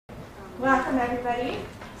Welcome, everybody.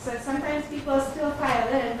 So sometimes people still file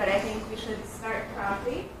in, but I think we should start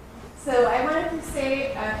promptly. So I wanted to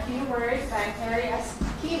say a few words by Farris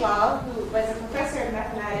Kieval, who was a professor of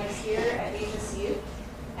mathematics here at HSU.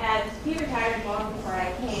 And he retired long before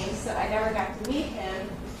I came, so I never got to meet him.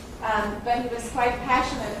 But he was quite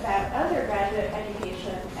passionate about undergraduate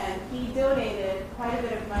education, and he donated quite a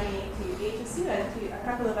bit of money to HSU and to a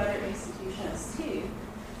couple of other institutions too.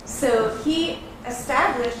 So he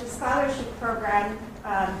established a scholarship program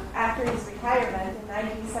after his retirement in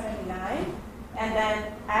 1979, and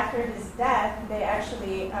then after his death, they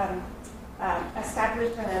actually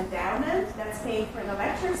established an endowment that's paid for the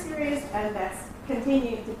lecture series and that's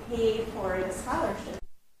continued to pay for the scholarship.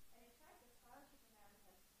 And in fact, the scholarship amount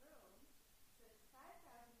has grown, so it's $5,000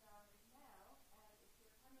 now, and if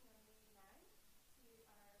you're coming on May 9th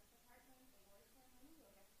to our department award ceremony,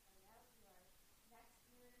 you'll get to find out who our next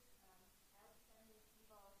year's outstanding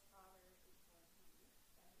Kieval scholar is going to be.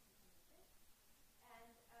 And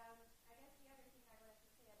I guess the other thing I wanted to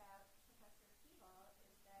say about Professor Kieval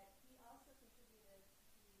is that he also contributed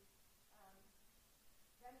to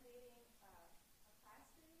renovating a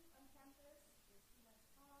classroom on campus, the Siemens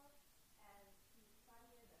Hall, and he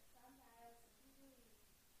funded a sundial, so he really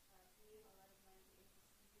gave a lot of money to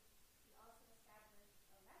HSU. He also established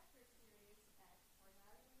a lecture series at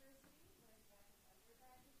Cornell University, where he got his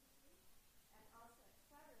undergraduate degree, and also at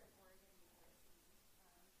Southern Oregon University.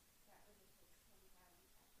 That was in his hometown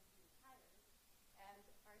after he retired. And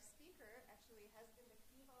our speaker actually has been the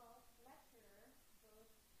Kieval lecturer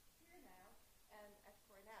both here now and at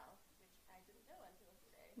Cornell, which I didn't know until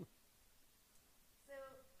today. So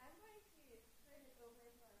I'm going to turn it over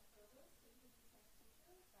to our provost to introduce our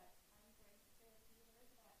speaker, but I'm going to say a few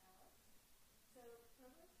words about Alex. So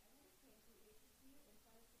provost, I just came to HSU in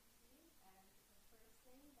 2016, and the first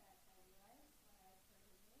thing that I realized when I heard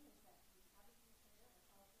his name is that he probably shared a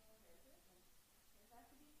cultural heritage, and turns out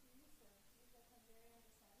to be true, so he's of Hungarian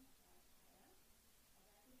descent, as I am.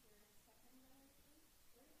 And I think you're second generation?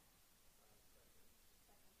 Third?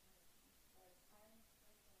 Second generation. Whereas I'm first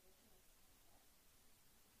generation as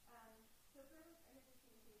myself. So provost, I just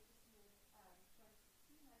came to HSU in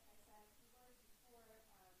 2016. Like I said, he was before the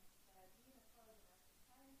Dean of College of Arts and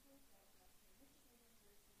Sciences at Western Michigan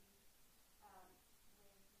University,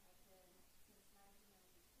 where he had been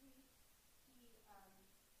since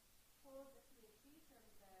 1993. He holds a PhD from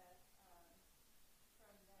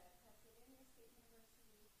the Pennsylvania State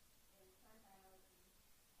University in plant biology,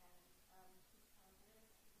 and he's found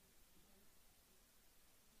various publications.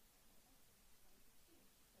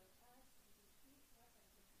 So Alex, would you please go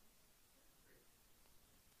ahead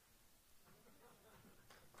and introduce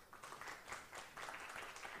yourself?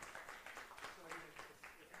 Great.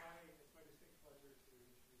 It's my distinct pleasure to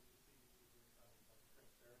introduce this evening's speaker, Dr.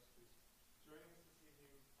 Farris, who's joining us this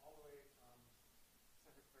evening all the way from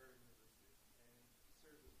Santa Clara University, and he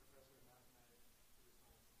serves as professor of mathematics and computer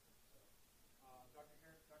science in San Jose.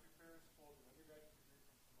 Dr. Farris holds an undergraduate degree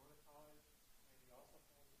from Pomona College, and he also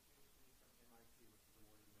holds a PhD from MIT, which was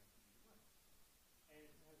awarded in 1981. And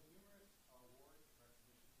he has numerous awards and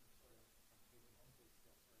recognitions, I'm taking all state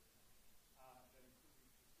scale stories now, that include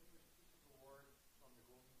the Distinguished Teaching Award from the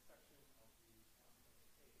Golden section of the NSA,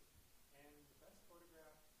 and the Best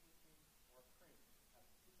Photograph, Painting, or Print at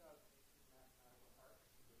the 2018 Mathematical Art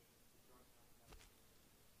Exhibition at the Georgetown Medical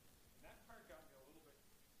University. And that part got me a little bit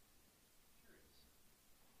curious.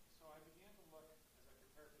 So I began to look, as I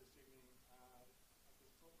prepared for this evening, at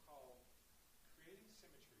this book called Creating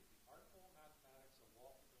Symmetry, the Artful Mathematics of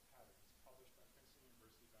Wallpaper Patterns, published by Princeton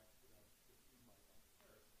University back in 2015 by Dr.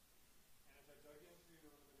 Farris. And as I dug into a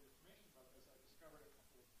little bit of information about this, I discovered a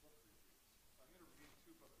couple of book reviews. So I'm going to read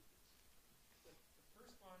two book reviews. The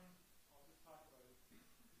first one, I'll just talk about it.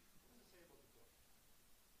 What does it say about the book?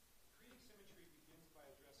 Creating Symmetry begins by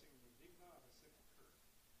addressing the enigma of a simple curve,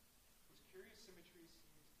 whose curious symmetry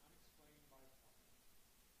seems unexplained by formula.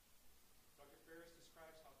 Dr. Farris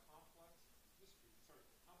describes how complex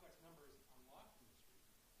numbers unlock the mystery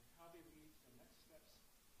and how they lead to the next steps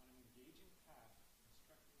on an engaging path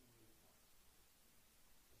constructing new forms.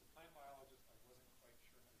 As a plant biologist, I wasn't quite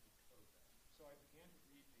sure how to decode that. So I began to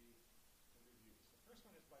read the reviews. The first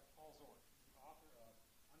one is by Paul Zorn. He's the author of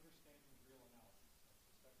Understanding Real Analysis. I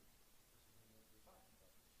suspected this person would know what we're talking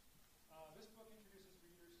about. This book introduces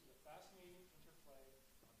readers to the fascinating interplay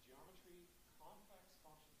of geometry, complex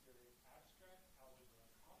function theory, abstract algebra,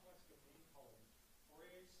 complex domain coloring,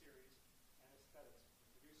 Fourier series, and aesthetics,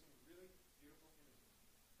 for producing really beautiful images.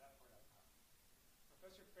 That part I have.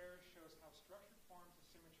 Professor Farris shows how structured forms of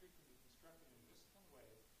symmetry can be constructed in a disciplined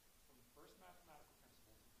way from the first mathematical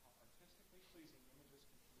principles, and how artistically pleasing images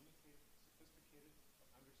can communicate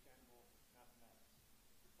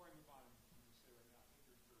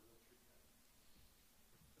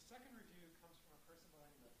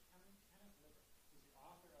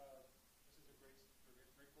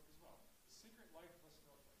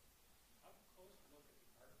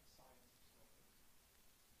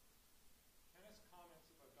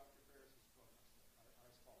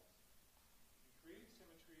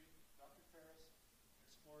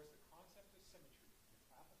explores the concept of symmetry and its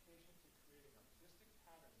application to creating artistic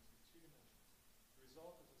patterns in 2 dimensions. The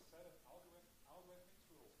result is a set of algorithmic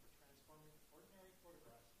tools for transforming ordinary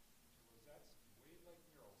photographs into rosettes and wave-like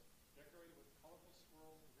murals decorated with colorful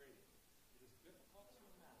swirls and gradients. It is difficult to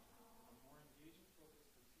imagine a more engaging focus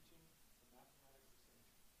for teaching the mathematics of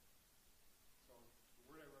symmetry. So the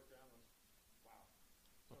word I wrote down was, wow.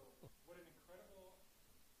 So what an incredible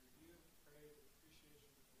review, praise, and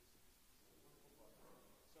appreciation for this wonderful book.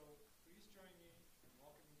 So please join me in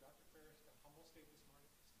welcoming Dr. Farris to Humboldt State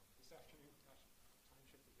this afternoon, gosh, time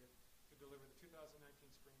shifted here, to deliver the 2019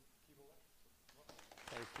 Spring Kieval Lecture. So, welcome.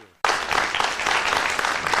 Thank you.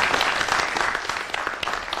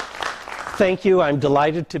 Thank you. I'm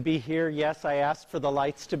delighted to be here. Yes, I asked for the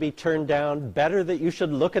lights to be turned down. Better that you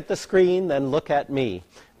should look at the screen than look at me,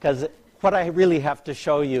 because what I really have to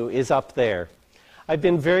show you is up there. I've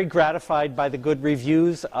been very gratified by the good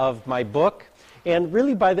reviews of my book and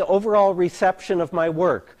really by the overall reception of my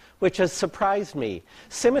work, which has surprised me.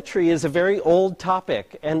 Symmetry is a very old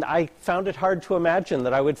topic, and I found it hard to imagine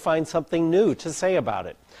that I would find something new to say about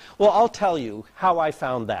it. Well, I'll tell you how I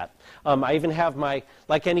found that. I even have my,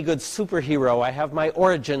 like any good superhero, I have my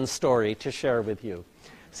origin story to share with you.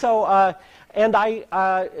 So,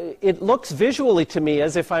 it looks visually to me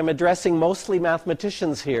as if I'm addressing mostly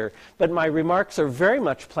mathematicians here, but my remarks are very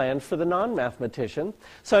much planned for the non-mathematician.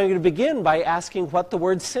 So I'm going to begin by asking what the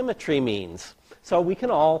word symmetry means. So we can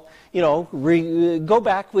all, go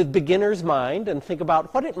back with beginner's mind and think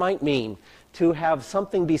about what it might mean to have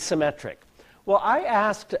something be symmetric. Well, I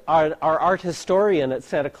asked our art historian at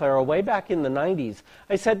Santa Clara way back in the 90s,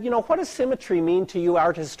 I said, what does symmetry mean to you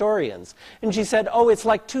art historians? And she said, oh, it's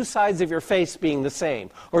like 2 sides of your face being the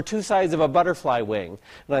same, or 2 sides of a butterfly wing.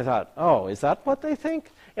 And I thought, oh, is that what they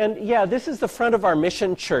think? And yeah, this is the front of our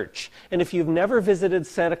mission church. And if you've never visited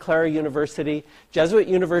Santa Clara University, Jesuit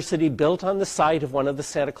university built on the site of one of the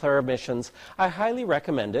Santa Clara missions, I highly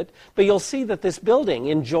recommend it. But you'll see that this building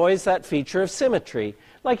enjoys that feature of symmetry.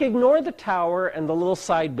 Like, ignore the tower and the little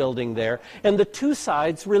side building there, and the 2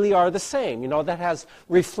 sides really are the same. That has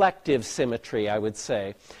reflective symmetry, I would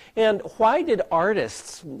say. And why did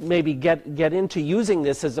artists maybe get into using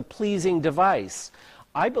this as a pleasing device?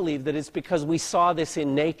 I believe that it's because we saw this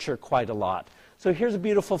in nature quite a lot. So here's a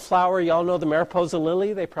beautiful flower. Y'all know the Mariposa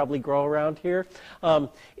lily. They probably grow around here.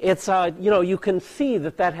 You can see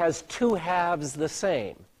that has 2 halves the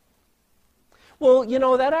same. Well,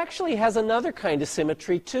 that actually has another kind of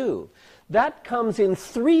symmetry too. That comes in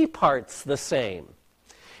 3 parts the same.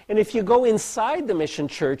 And if you go inside the mission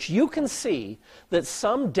church, you can see that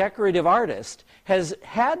some decorative artist has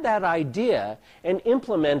had that idea and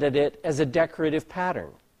implemented it as a decorative pattern.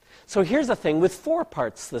 So here's a thing with 4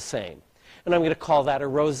 parts the same. And I'm going to call that a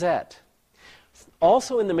rosette.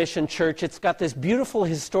 Also in the mission church, it's got this beautiful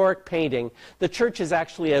historic painting. The church is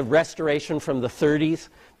actually a restoration from the 30s,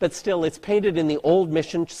 but still it's painted in the old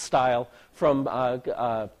mission style from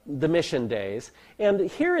the mission days. And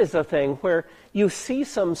here is a thing where you see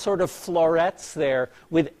some sort of florets there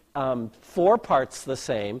with 4 parts the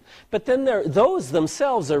same, but then those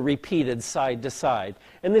themselves are repeated side to side.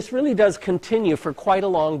 And this really does continue for quite a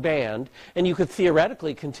long band, and you could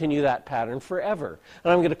theoretically continue that pattern forever.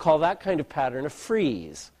 And I'm going to call that kind of pattern a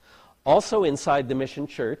frieze. Also inside the mission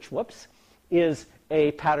church, is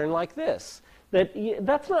a pattern like this.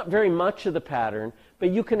 That's not very much of the pattern, but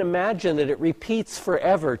you can imagine that it repeats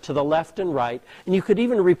forever to the left and right, and you could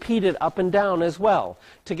even repeat it up and down as well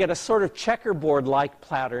to get a sort of checkerboard-like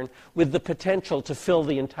pattern with the potential to fill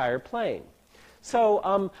the entire plane.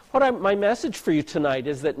 So my message for you tonight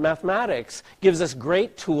is that mathematics gives us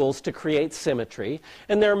great tools to create symmetry,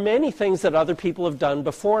 and there are many things that other people have done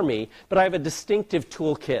before me, but I have a distinctive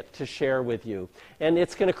toolkit to share with you. And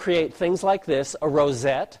it's going to create things like this, a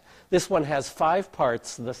rosette. This one has 5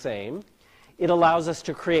 parts the same. It allows us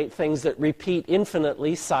to create things that repeat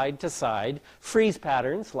infinitely side to side, frieze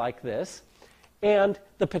patterns like this, and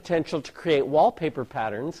the potential to create wallpaper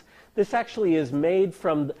patterns. This actually is made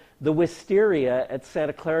from the wisteria at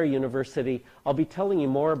Santa Clara University. I'll be telling you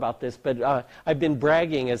more about this, but I've been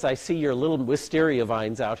bragging as I see your little wisteria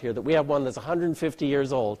vines out here that we have one that's 150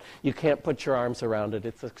 years old. You can't put your arms around it.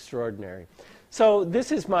 It's extraordinary. So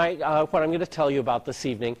this is what I'm going to tell you about this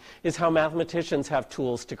evening, is how mathematicians have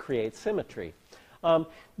tools to create symmetry.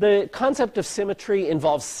 The concept of symmetry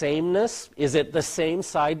involves sameness. Is it the same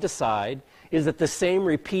side to side? Is it the same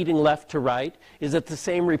repeating left to right? Is it the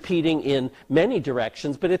same repeating in many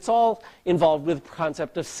directions? But it's all involved with the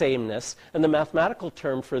concept of sameness, and the mathematical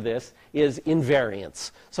term for this is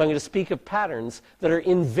invariance. So I'm going to speak of patterns that are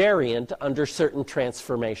invariant under certain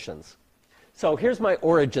transformations. So here's my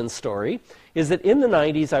origin story, is that in the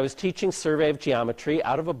 90s I was teaching survey of geometry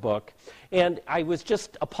out of a book, and I was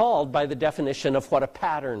just appalled by the definition of what a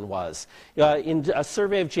pattern was. In a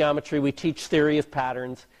survey of geometry we teach theory of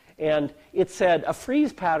patterns, and it said a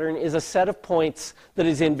frieze pattern is a set of points that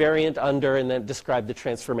is invariant under, and then described the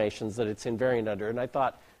transformations that it's invariant under. And I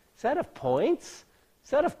thought, set of points?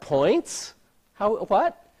 Set of points? How,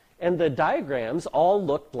 what? And the diagrams all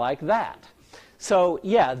looked like that. So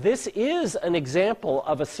yeah, this is an example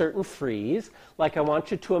of a certain frieze. Like I want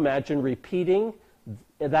you to imagine repeating,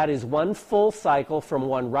 that is one full cycle from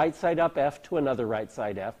one right side up F to another right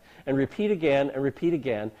side F, and repeat again and repeat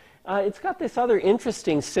again. It's got this other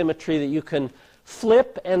interesting symmetry that you can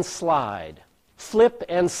flip and slide,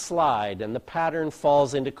 and the pattern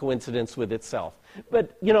falls into coincidence with itself.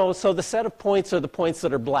 But, you know, so the set of points are the points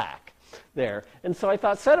that are black there. And so I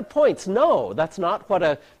thought, set of points, no, that's not what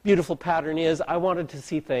a beautiful pattern is. I wanted to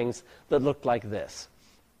see things that looked like this.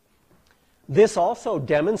 This also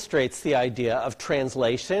demonstrates the idea of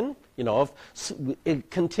translation, you know, of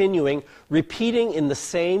continuing, repeating in the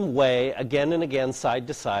same way again and again, side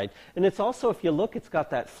to side. And it's also, if you look, it's got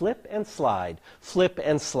that flip and slide, flip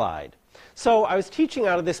and slide. So I was teaching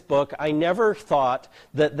out of this book. I never thought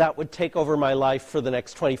that that would take over my life for the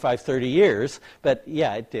next 25, 30 years, but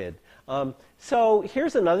yeah, it did. So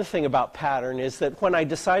here's another thing about pattern, is that when I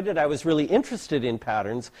decided I was really interested in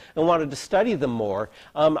patterns and wanted to study them more,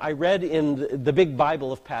 I read in the big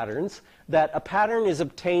Bible of patterns that a pattern is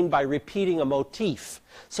obtained by repeating a motif.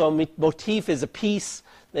 So a motif is a piece,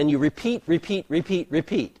 and you repeat, repeat, repeat,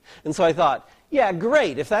 repeat. And so I thought, yeah,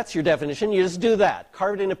 great, if that's your definition, you just do that.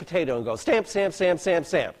 Carve it in a potato and go stamp, stamp, stamp, stamp,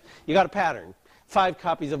 stamp. You got a pattern. 5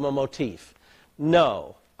 copies of a motif.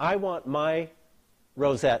 No, I want my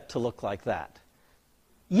rosette to look like that.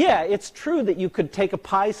 Yeah, it's true that you could take a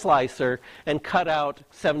pie slicer and cut out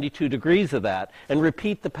 72 degrees of that and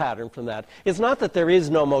repeat the pattern from that. It's not that there is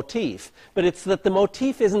no motif, but it's that the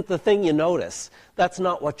motif isn't the thing you notice. That's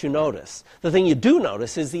not what you notice. The thing you do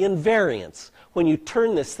notice is the invariance. When you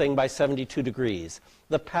turn this thing by 72 degrees,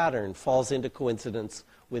 the pattern falls into coincidence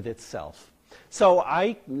with itself. So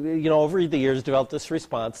I, over the years developed this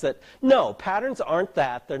response that no, patterns aren't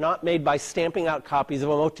that. They're not made by stamping out copies of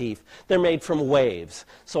a motif. They're made from waves.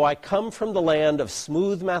 So I come from the land of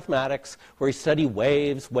smooth mathematics where we study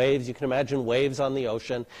waves, waves. You can imagine waves on the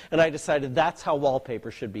ocean. And I decided that's how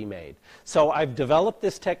wallpaper should be made. So I've developed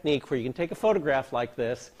this technique where you can take a photograph like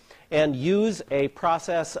this and use a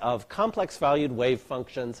process of complex valued wave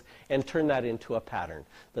functions and turn that into a pattern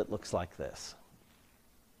that looks like this.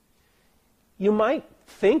 You might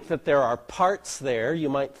think that there are parts there. You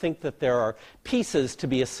might think that there are pieces to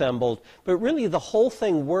be assembled. But really, the whole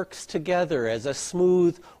thing works together as a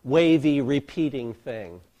smooth, wavy, repeating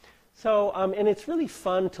thing. So, and it's really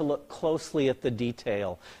fun to look closely at the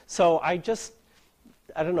detail. So I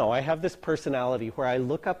don't know, I have this personality where I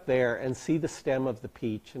look up there and see the stem of the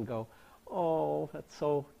peach and go, oh, that's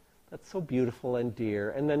so beautiful and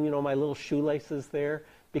dear. And then, my little shoelaces there,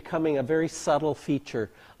 becoming a very subtle feature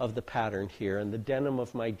of the pattern here, and the denim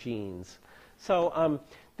of my jeans. So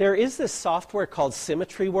there is this software called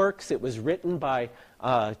Symmetry Works. It was written by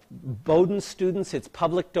Bowdoin students. It's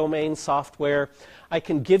public domain software. I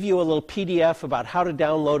can give you a little PDF about how to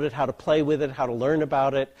download it, how to play with it, how to learn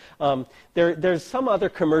about it. There's some other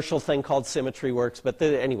commercial thing called Symmetry Works, but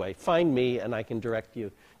anyway, find me and I can direct you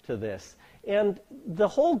to this. And the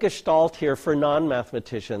whole gestalt here for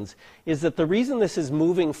non-mathematicians is that the reason this is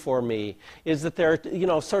moving for me is that there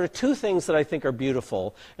are, sort of 2 things that I think are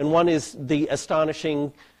beautiful. And one is the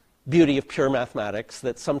astonishing beauty of pure mathematics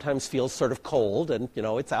that sometimes feels sort of cold, and,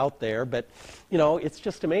 it's out there, but, it's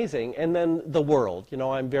just amazing. And then the world.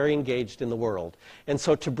 I'm very engaged in the world. And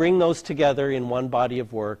so to bring those together in one body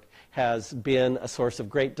of work has been a source of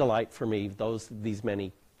great delight for me these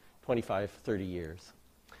many 25, 30 years.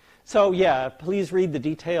 So yeah, please read the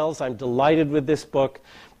details. I'm delighted with this book.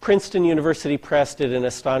 Princeton University Press did an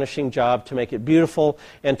astonishing job to make it beautiful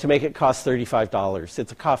and to make it cost $35.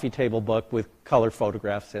 It's a coffee table book with color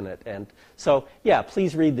photographs in it. And so yeah,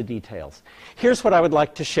 please read the details. Here's what I would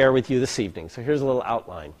like to share with you this evening. So here's a little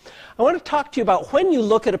outline. I want to talk to you about when you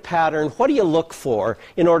look at a pattern, what do you look for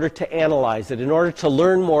in order to analyze it, in order to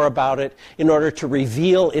learn more about it, in order to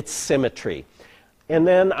reveal its symmetry. And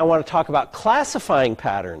then I want to talk about classifying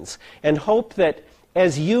patterns and hope that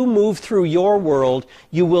as you move through your world,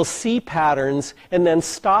 you will see patterns and then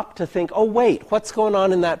stop to think, oh, wait, what's going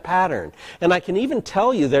on in that pattern? And I can even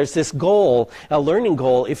tell you there's this goal, a learning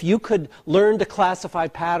goal. If you could learn to classify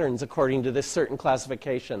patterns according to this certain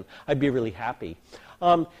classification, I'd be really happy.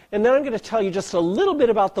 And then I'm going to tell you just a little bit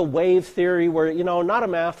about the wave theory. We're, not a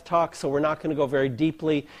math talk, so we're not going to go very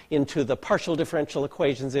deeply into the partial differential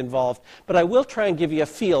equations involved. But I will try and give you a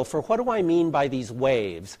feel for what do I mean by these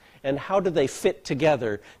waves and how do they fit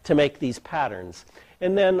together to make these patterns.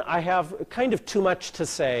 And then I have kind of too much to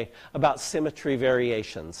say about symmetry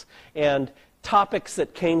variations and topics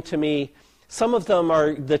that came to me. Some of them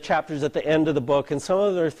are the chapters at the end of the book, and some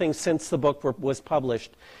of them are things since the book was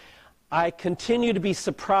published. I continue to be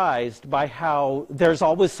surprised by how there's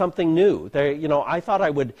always something new. I thought I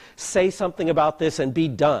would say something about this and be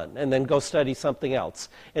done and then go study something else.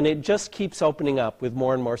 And it just keeps opening up with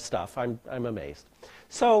more and more stuff. I'm amazed.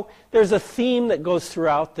 So there's a theme that goes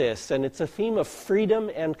throughout this, and it's a theme of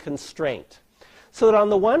freedom and constraint. So that on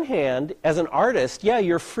the one hand, as an artist, yeah,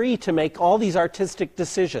 you're free to make all these artistic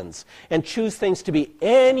decisions and choose things to be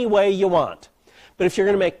any way you want. But if you're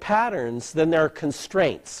going to make patterns, then there are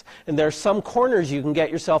constraints. And there are some corners you can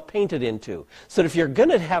get yourself painted into. So that if you're going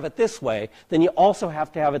to have it this way, then you also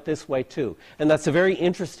have to have it this way too. And that's a very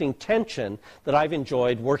interesting tension that I've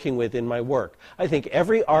enjoyed working with in my work. I think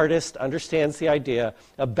every artist understands the idea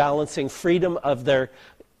of balancing freedom of their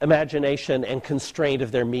imagination and constraint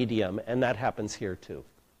of their medium. And that happens here too.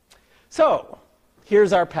 So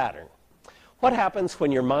here's our pattern. What happens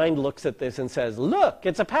when your mind looks at this and says, look,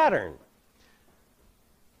 it's a pattern?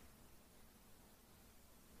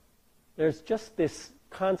 There's just this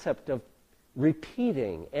concept of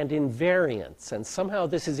repeating and invariance, and somehow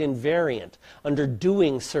this is invariant under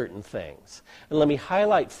doing certain things. And let me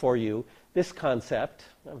highlight for you this concept.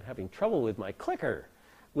 I'm having trouble with my clicker,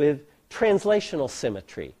 with translational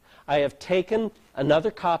symmetry. I have taken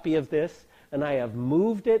another copy of this and I have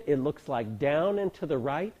moved it, it looks like down and to the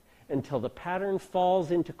right, until the pattern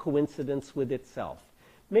falls into coincidence with itself.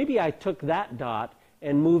 Maybe I took that dot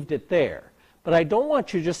and moved it there. But I don't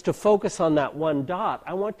want you just to focus on that one dot.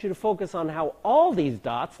 I want you to focus on how all these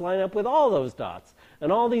dots line up with all those dots.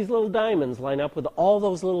 And all these little diamonds line up with all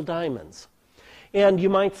those little diamonds. And you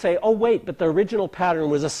might say, oh wait, but the original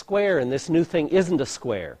pattern was a square and this new thing isn't a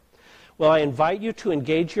square. Well, I invite you to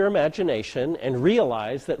engage your imagination and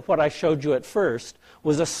realize that what I showed you at first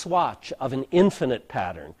was a swatch of an infinite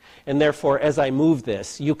pattern. And therefore, as I move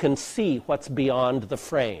this, you can see what's beyond the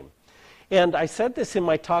frame. And I said this in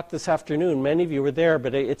my talk this afternoon. Many of you were there,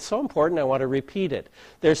 but it's so important I want to repeat it.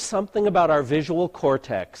 There's something about our visual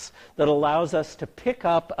cortex that allows us to pick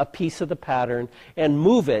up a piece of the pattern and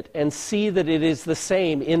move it and see that it is the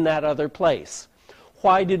same in that other place.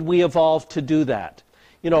 Why did we evolve to do that?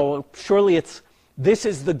 Surely this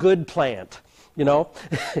is the good plant.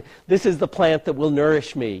 This is the plant that will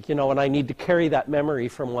nourish me, and I need to carry that memory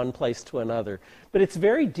from one place to another. But it's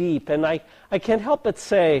very deep, and I can't help but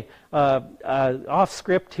say, off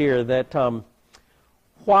script here, that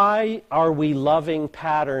why are we loving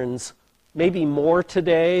patterns maybe more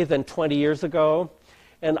today than 20 years ago?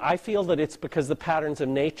 And I feel that it's because the patterns of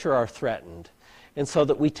nature are threatened, and so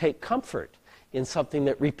that we take comfort in something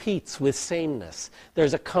that repeats with sameness.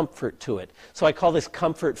 There's a comfort to it. So I call this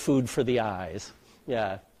comfort food for the eyes.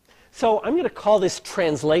 Yeah. So I'm going to call this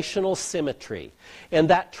translational symmetry. And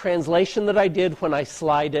that translation that I did when I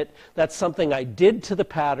slide it, that's something I did to the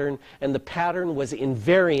pattern, and the pattern was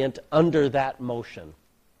invariant under that motion.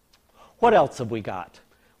 What else have we got?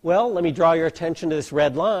 Well, let me draw your attention to this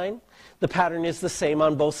red line. The pattern is the same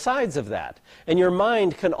on both sides of that. And your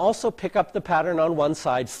mind can also pick up the pattern on one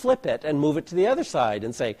side, flip it, and move it to the other side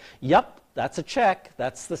and say, yep, that's a check,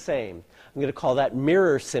 that's the same. I'm going to call that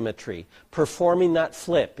mirror symmetry. Performing that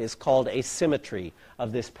flip is called a symmetry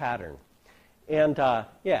of this pattern. And the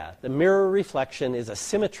mirror reflection is a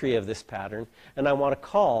symmetry of this pattern, and I want to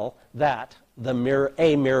call that a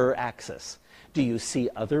mirror axis. Do you see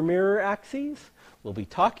other mirror axes? We'll be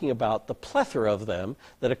talking about the plethora of them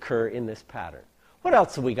that occur in this pattern. What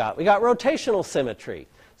else have we got? We got rotational symmetry.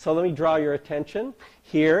 So let me draw your attention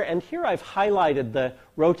here. And here I've highlighted the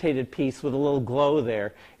rotated piece with a little glow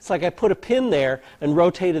there. It's like I put a pin there and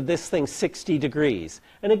rotated this thing 60 degrees.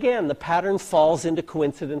 And again, the pattern falls into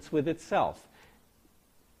coincidence with itself.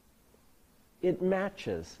 It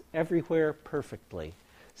matches everywhere perfectly.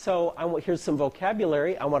 So here's some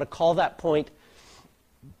vocabulary. I want to call that point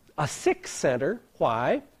a 6 center.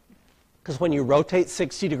 Why? Because when you rotate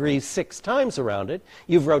 60 degrees 6 times around it,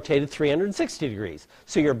 you've rotated 360 degrees.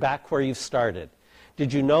 So you're back where you've started.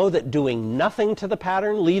 Did you know that doing nothing to the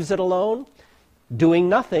pattern leaves it alone? Doing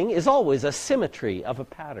nothing is always a symmetry of a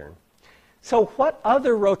pattern. So what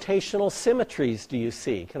other rotational symmetries do you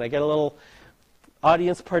see? Can I get a little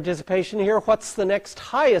audience participation here? What's the next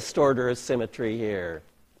highest order of symmetry here?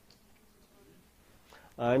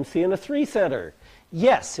 I'm seeing a 3 center.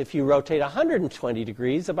 Yes, if you rotate 120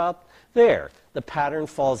 degrees about there, the pattern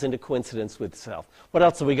falls into coincidence with itself. What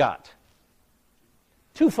else have we got?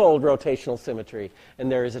 Twofold rotational symmetry,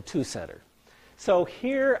 and there is a 2 center. So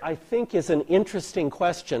here, I think, is an interesting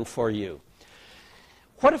question for you.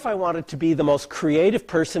 What if I wanted to be the most creative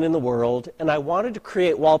person in the world, and I wanted to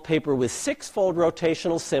create wallpaper with 6-fold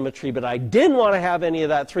rotational symmetry, but I didn't want to have any of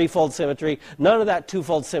that 3-fold symmetry, none of that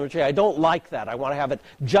 2-fold symmetry. I don't like that. I want to have it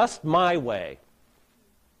just my way.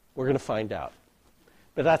 We're going to find out.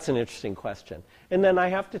 But that's an interesting question. And then I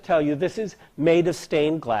have to tell you, this is made of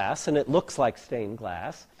stained glass, and it looks like stained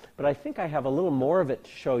glass. But I think I have a little more of it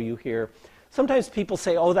to show you here. Sometimes people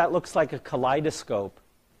say, oh, that looks like a kaleidoscope.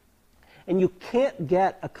 And you can't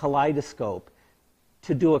get a kaleidoscope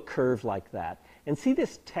to do a curve like that. And see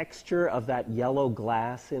this texture of that yellow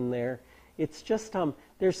glass in there? It's just,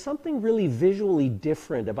 there's something really visually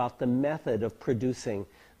different about the method of producing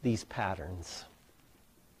these patterns.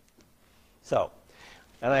 So,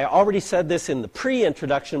 and I already said this in the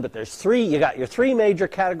pre-introduction, but there's 3, you got your 3 major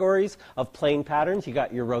categories of plane patterns. You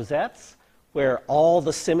got your rosettes, where all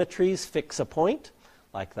the symmetries fix a point,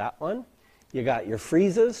 like that one. You got your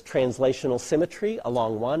friezes, translational symmetry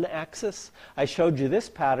along one axis. I showed you this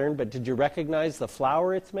pattern, but did you recognize the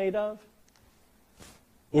flower it's made of?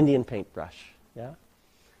 Indian paintbrush, yeah?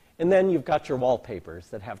 And then you've got your wallpapers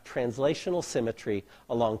that have translational symmetry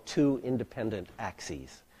along 2 independent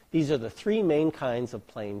axes. These are the 3 main kinds of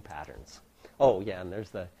plane patterns. Oh, yeah, and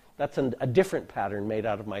that's a different pattern made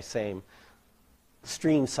out of my same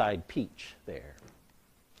stream-side peach there.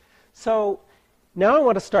 So now I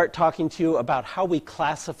want to start talking to you about how we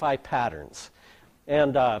classify patterns.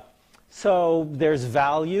 And so there's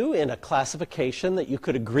value in a classification that you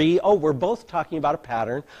could agree, oh, we're both talking about a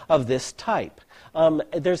pattern of this type.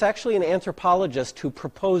 There's actually an anthropologist who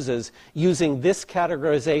proposes using this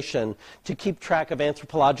categorization to keep track of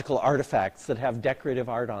anthropological artifacts that have decorative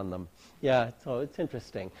art on them. Yeah, so it's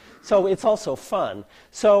interesting. So it's also fun.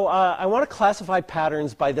 So I want to classify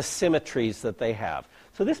patterns by the symmetries that they have.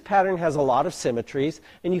 So this pattern has a lot of symmetries,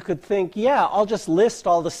 and you could think, yeah, I'll just list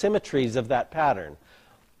all the symmetries of that pattern.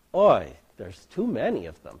 Oy, there's too many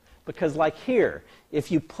of them. Because like here,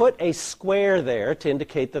 if you put a square there to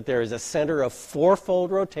indicate that there is a center of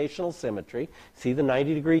 4-fold rotational symmetry, see the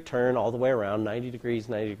 90-degree turn all the way around, 90 degrees,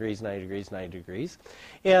 90 degrees, 90 degrees, 90 degrees.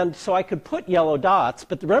 And so I could put yellow dots,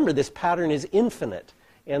 but remember, this pattern is infinite.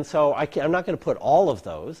 And so I'm not going to put all of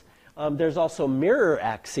those. There's also mirror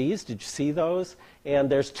axes. Did you see those? And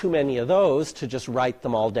there's too many of those to just write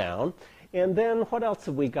them all down. And then what else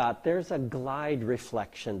have we got? There's a glide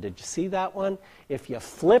reflection. Did you see that one? If you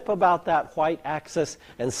flip about that white axis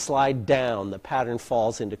and slide down, the pattern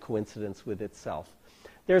falls into coincidence with itself.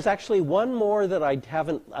 There's actually one more that I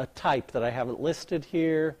haven't, a type that I haven't listed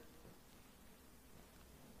here.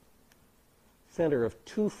 Center of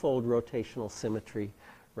 2-fold rotational symmetry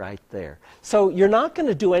right there. So you're not going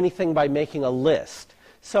to do anything by making a list.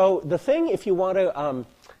 So the thing, if you want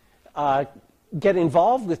to get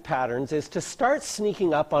involved with patterns, is to start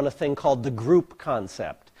sneaking up on a thing called the group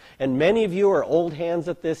concept. And many of you are old hands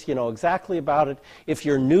at this. You know exactly about it. If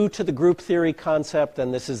you're new to the group theory concept,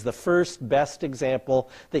 then this is the first best example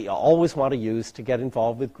that you always want to use to get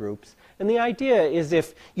involved with groups. And the idea is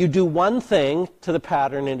if you do one thing to the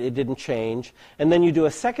pattern and it didn't change, and then you do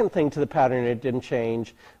a second thing to the pattern and it didn't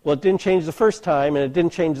change, well, it didn't change the first time and it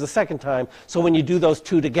didn't change the second time, so when you do those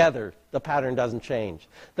 2 together, the pattern doesn't change.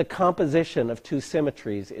 The composition of 2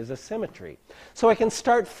 symmetries is a symmetry. So I can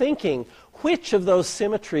start thinking which of those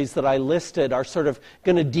symmetries that I listed are sort of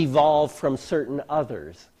going to devolve from certain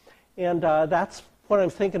others. And that's what I'm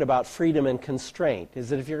thinking about freedom and constraint, is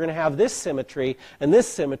that if you're going to have this symmetry,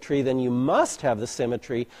 then you must have the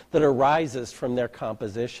symmetry that arises from their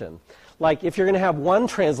composition. Like if you're going to have one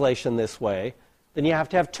translation this way, then you have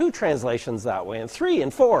to have 2 translations that way, and 3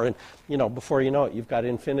 and 4, and before you know it, you've got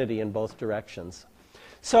infinity in both directions.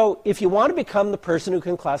 So if you want to become the person who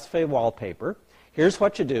can classify wallpaper, here's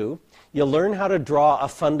what you do. You learn how to draw a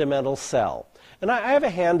fundamental cell. And I have a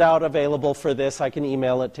handout available for this. I can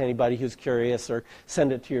email it to anybody who's curious or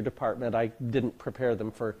send it to your department. I didn't prepare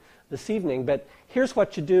them for this evening. But here's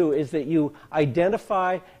what you do is that you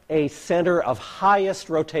identify a center of highest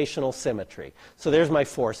rotational symmetry. So there's my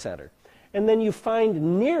 4 center. And then you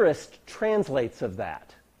find nearest translates of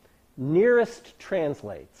that. Nearest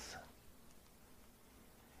translates.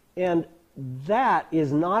 And that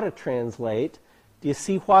is not a translate. Do you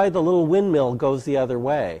see why the little windmill goes the other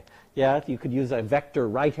way? Yeah, you could use a vector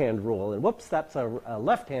right-hand rule, and whoops, that's a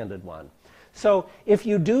left-handed one. So if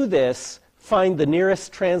you do this find the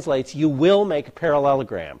nearest translates, you will make a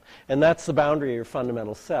parallelogram. And that's the boundary of your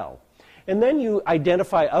fundamental cell. And then you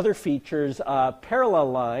identify other features.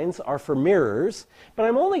 Parallel lines are for mirrors, but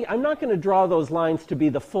I'm not going to draw those lines to be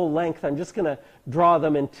the full length. I'm just going to draw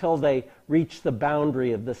them until they reach the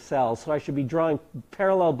boundary of the cell. So I should be drawing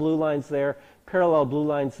parallel blue lines there, parallel blue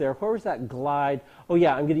lines there. Where was that glide? Oh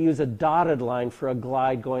yeah, I'm going to use a dotted line for a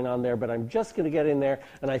glide going on there, but I'm just going to get in there,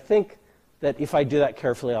 and I think that if I do that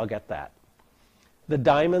carefully, I'll get that. The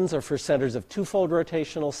diamonds are for centers of twofold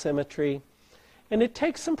rotational symmetry. And it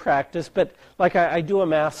takes some practice, but like I do a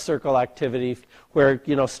math circle activity where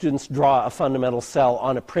students draw a fundamental cell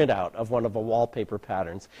on a printout of one of the wallpaper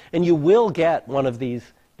patterns. And you will get one of these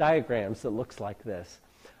diagrams that looks like this.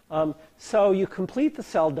 So you complete the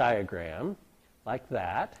cell diagram like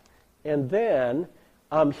that. And then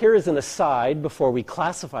here is an aside before we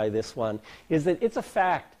classify this one, is that it's a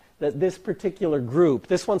fact that this particular group,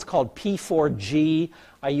 this one's called P4G.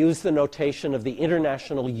 I use the notation of the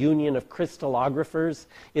International Union of Crystallographers.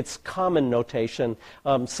 It's common notation.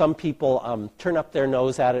 Some people turn up their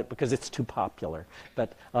nose at it because it's too popular.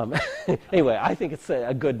 But anyway, I think it's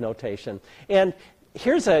a good notation. And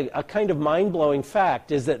here's a kind of mind-blowing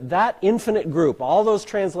fact, is that infinite group, all those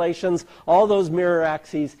translations, all those mirror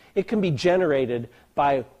axes, it can be generated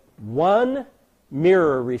by one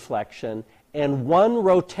mirror reflection and one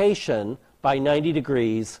rotation by 90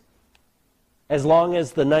 degrees, as long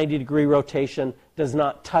as the 90-degree rotation does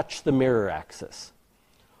not touch the mirror axis.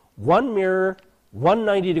 One mirror, one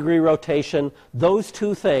 90-degree rotation, those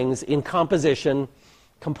two things in composition,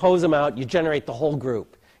 compose them out, you generate the whole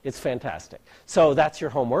group. It's fantastic. So that's your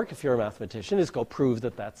homework, if you're a mathematician, is go prove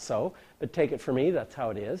that that's so. But take it from me, that's how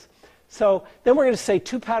it is. So then we're going to say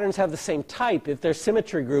two patterns have the same type if their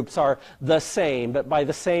symmetry groups are the same. But by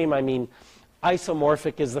the same, I mean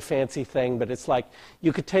isomorphic is the fancy thing, but it's like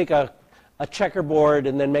you could take a checkerboard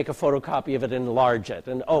and then make a photocopy of it and enlarge it.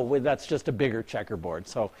 And oh, well, that's just a bigger checkerboard.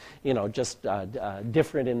 So, just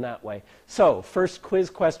different in that way. So first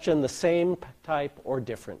quiz question, the same type or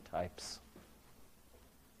different types?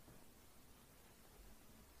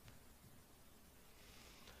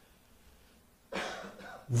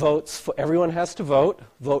 Votes for, everyone has to vote.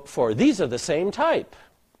 Vote for. These are the same type.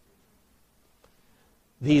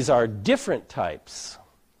 These are different types.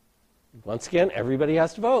 Once again, everybody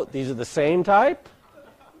has to vote. These are the same type.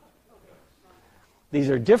 These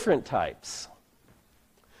are different types.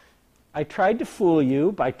 I tried to fool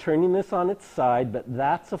you by turning this on its side, but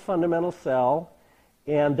that's a fundamental cell.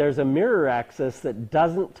 And there's a mirror axis that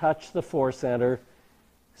doesn't touch the 4-center.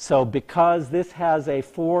 So because this has a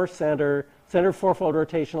 4-center, center fourfold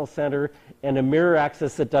rotational center, and a mirror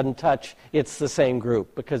axis that doesn't touch, it's the same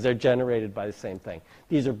group because they're generated by the same thing.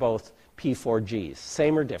 These are both P4Gs.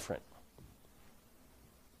 Same or different?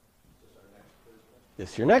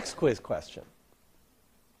 This is your next quiz question.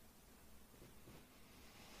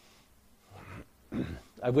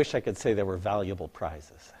 I wish I could say there were valuable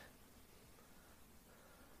prizes.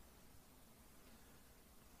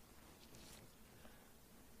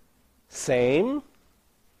 Same.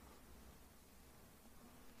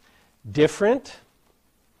 Different.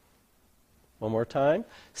 One more time.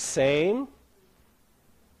 Same.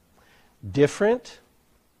 Different.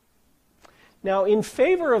 Now, in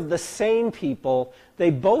favor of the same people,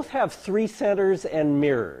 they both have 3 centers and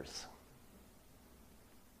mirrors.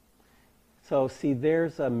 So, see,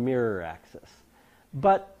 there's a mirror axis.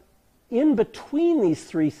 But in between these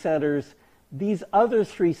 3 centers, these other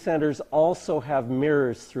 3 centers also have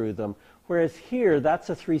mirrors through them. Whereas here, that's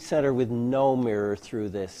a 3-center with no mirror through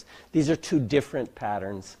this. These are two different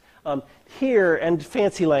patterns. Here, and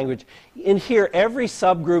fancy language, in here, every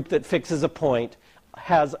subgroup that fixes a point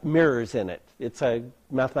has mirrors in it. It's a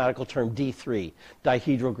mathematical term, D3,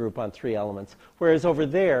 dihedral group on 3 elements. Whereas over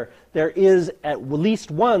there, there is at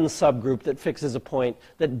least one subgroup that fixes a point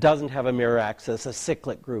that doesn't have a mirror axis, a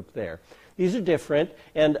cyclic group there. These are different.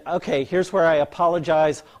 And okay, here's where I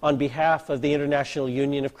apologize on behalf of the International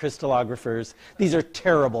Union of Crystallographers. These are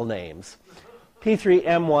terrible names.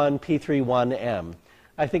 P3M1, P31M.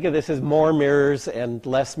 I think of this as more mirrors and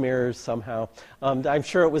less mirrors somehow. I'm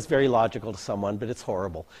sure it was very logical to someone, but it's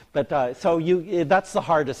horrible. But that's the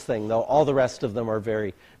hardest thing, though. All the rest of them are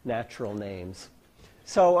very natural names.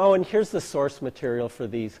 So, oh, and here's the source material for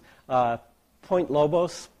these. Point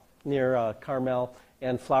Lobos near Carmel,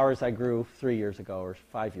 and flowers I grew 3 years ago or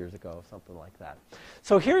 5 years ago, something like that.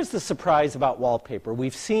 So here's the surprise about wallpaper.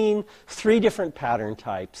 We've seen 3 different pattern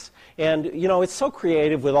types. And, it's so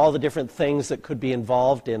creative with all the different things that could be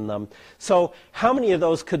involved in them. So how many of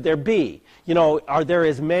those could there be? Are there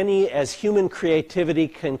as many as human creativity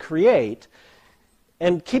can create?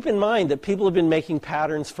 And keep in mind that people have been making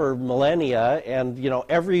patterns for millennia, and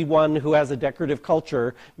everyone who has a decorative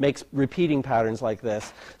culture makes repeating patterns like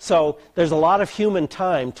this. So there's a lot of human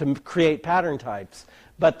time to create pattern types,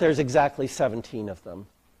 but there's exactly 17 of them.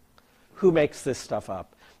 Who makes this stuff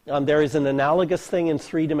up? There is an analogous thing in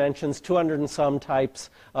 3 dimensions, 200 and some types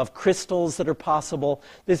of crystals that are possible.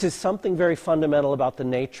 This is something very fundamental about the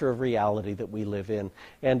nature of reality that we live in.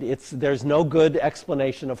 And there's no good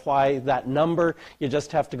explanation of why that number. You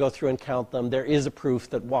just have to go through and count them. There is a proof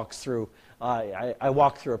that walks through. I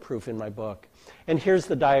walk through a proof in my book. And here's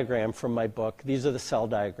the diagram from my book. These are the cell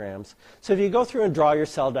diagrams. So if you go through and draw your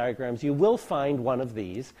cell diagrams, you will find one of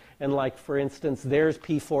these. And like, for instance, there's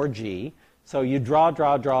P4G. So you draw,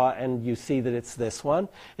 and you see that it's this one.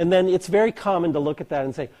 And then it's very common to look at that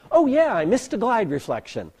and say, oh yeah, I missed a glide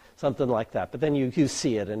reflection, something like that. But then you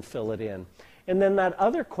see it and fill it in. And then that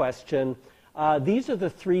other question, these are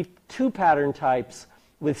the two pattern types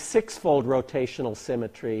with 6-fold rotational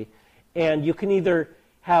symmetry. And you can either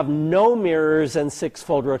have no mirrors and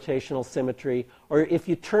 6-fold rotational symmetry, or if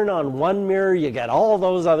you turn on one mirror, you get all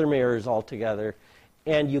those other mirrors all together.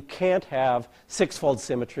 And you can't have 6-fold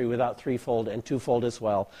symmetry without 3-fold and 2-fold as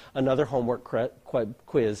well. Another homework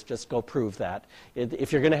quiz, just go prove that.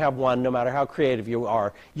 If you're going to have one, no matter how creative you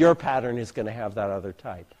are, your pattern is going to have that other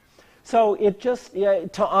type. So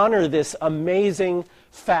to honor this amazing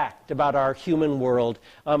fact about our human world,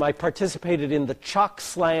 I participated in the Chalk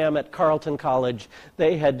Slam at Carleton College.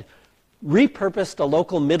 They had repurposed a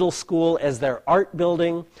local middle school as their art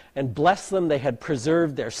building, and bless them, they had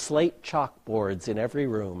preserved their slate chalkboards in every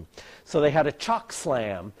room. So they had a chalk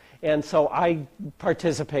slam, and so I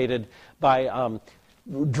participated by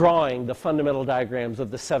drawing the fundamental diagrams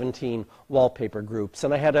of the 17 wallpaper groups.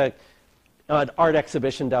 And I had an art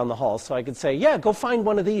exhibition down the hall, so I could say, yeah, go find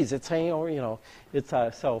one of these. It's hanging over,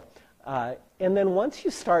 and then once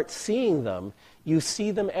you start seeing them, you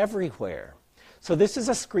see them everywhere. So this is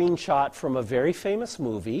a screenshot from a very famous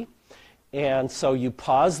movie. And so you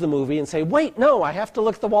pause the movie and say, wait, no, I have to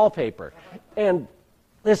look at the wallpaper. And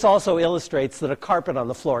this also illustrates that a carpet on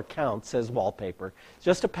the floor counts as wallpaper. It's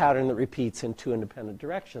just a pattern that repeats in 2 independent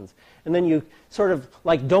directions. And then you sort of,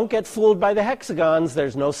 don't get fooled by the hexagons.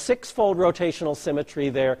 There's no 6-fold rotational symmetry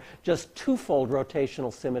there, just 2-fold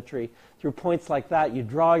rotational symmetry. Through points like that, you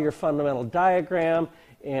draw your fundamental diagram,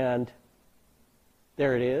 and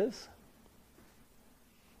there it is.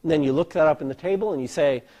 And then you look that up in the table and you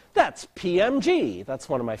say, that's PMG. That's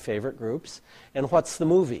one of my favorite groups. And what's the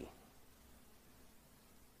movie?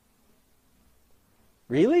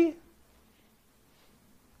 Really?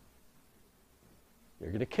 You're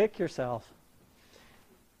going to kick yourself.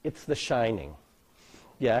 It's The Shining.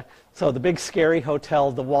 Yeah? So the big scary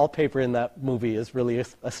hotel, the wallpaper in that movie is really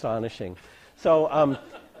astonishing. So,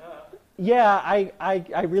 yeah,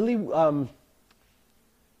 I really...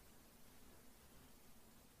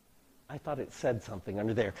 I thought it said something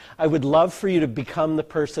under there. I would love for you to become the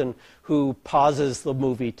person who pauses the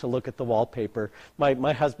movie to look at the wallpaper.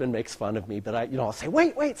 My husband makes fun of me, but I'll say,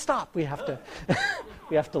 wait, stop. We have to,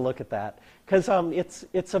 we have to look at that. Because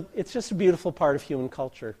it's just a beautiful part of human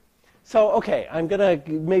culture. So, okay, I'm going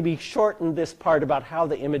to maybe shorten this part about how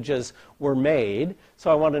the images were made.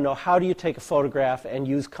 So I want to know, how do you take a photograph and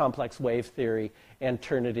use complex wave theory and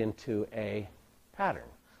turn it into a pattern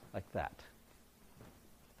like that?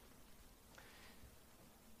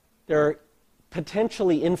 There are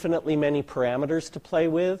potentially infinitely many parameters to play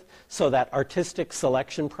with, so that artistic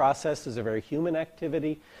selection process is a very human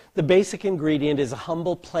activity. The basic ingredient is a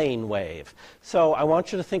humble plane wave. So I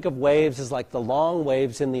want you to think of waves as like the long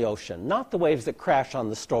waves in the ocean, not the waves that crash on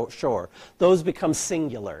the shore. Those become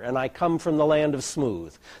singular, and I come from the land of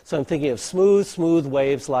smooth. So I'm thinking of smooth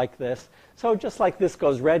waves like this. So just like this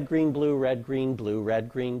goes red, green, blue, red, green, blue, red,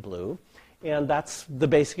 green, blue. And that's the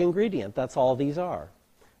basic ingredient. That's all these are.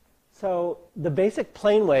 So the basic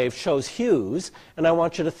plane wave shows hues, and I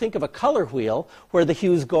want you to think of a color wheel where the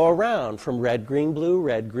hues go around from red, green,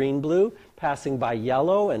 blue, passing by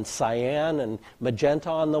yellow and cyan and magenta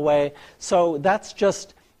on the way. So that's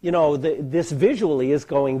just, this visually is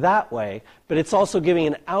going that way, but it's also giving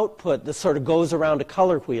an output that sort of goes around a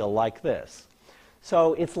color wheel like this.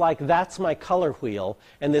 So it's like that's my color wheel,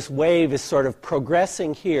 and this wave is sort of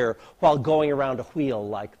progressing here while going around a wheel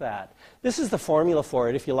like that. This is the formula for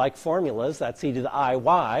it. If you like formulas, that's e to the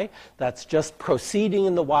IY. That's just proceeding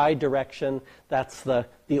in the y direction. That's the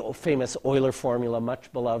famous Euler formula,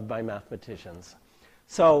 much beloved by mathematicians.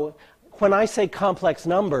 So when I say complex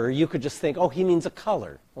number, you could just think, oh, he means a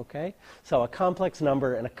color. Okay? So a complex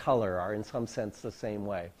number and a color are in some sense the same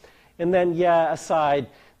way. And then, yeah, aside,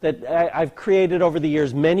 that I've created over the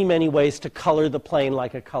years many, many ways to color the plane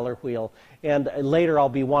like a color wheel. And later I'll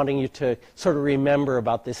be wanting you to sort of remember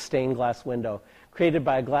about this stained glass window, created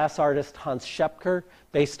by a glass artist, Hans Schepker,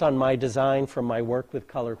 based on my design from my work with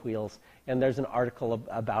color wheels. And there's an article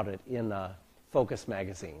about it in Focus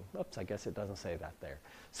magazine. Oops, I guess it doesn't say that there.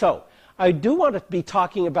 So I do want to be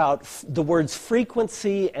talking about the words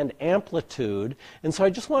frequency and amplitude. And so I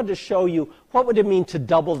just wanted to show you what would it mean to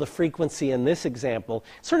double the frequency in this example.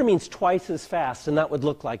 It sort of means twice as fast, and that would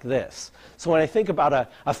look like this. So when I think about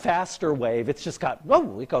a faster wave, it's just got,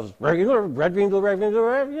 whoa, it goes regular, red, green, blue, red, green, blue,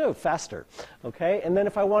 red, blue, faster. Okay? And then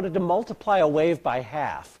if I wanted to multiply a wave by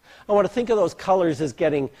half, I want to think of those colors as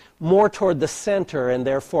getting more toward the center and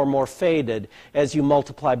therefore more faded as you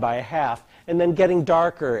multiply by a half, and then getting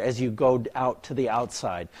darker as you go out to the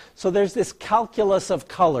outside. So there's this calculus of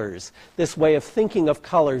colors, this way of thinking of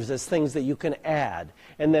colors as things that you can add,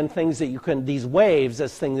 and then things that you can, these waves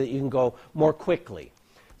as things that you can go more quickly.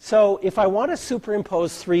 So if I want to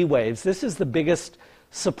superimpose three waves, this is the biggest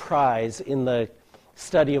surprise in the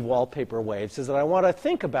study of wallpaper waves, is that I want to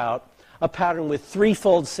think about a pattern with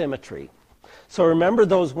threefold symmetry. So remember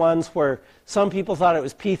those ones where some people thought it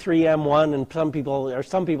was P3M1 and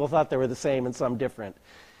some people thought they were the same and some different.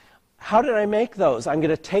 How did I make those? I'm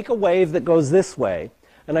going to take a wave that goes this way,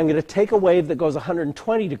 and I'm going to take a wave that goes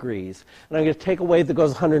 120 degrees, and I'm going to take a wave that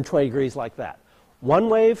goes 120 degrees like that. One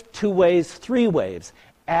wave, two waves, three waves.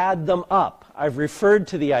 Add them up. I've referred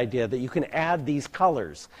to the idea that you can add these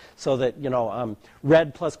colors so that,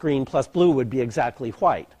 red plus green plus blue would be exactly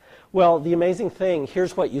white. Well, the amazing thing,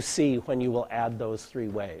 here's what you see when you will add those three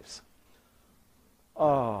waves.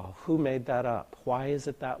 Oh, who made that up? Why is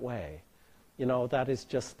it that way? That is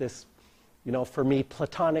just this, for me,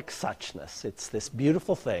 platonic suchness. It's this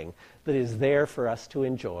beautiful thing that is there for us to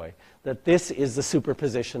enjoy, that this is the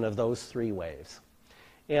superposition of those three waves.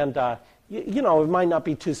 And, it might not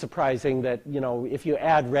be too surprising that, if you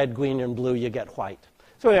add red, green, and blue, you get white.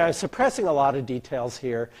 So anyway, I'm suppressing a lot of details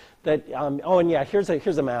here. That, oh, and yeah, here's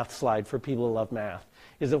a math slide for people who love math.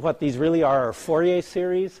 Is that what these really are Fourier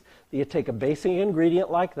series? That you take a basic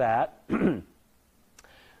ingredient like that.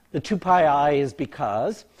 The 2 pi I is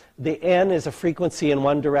because the n is a frequency in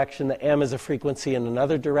one direction, the m is a frequency in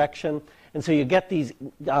another direction. And so you get these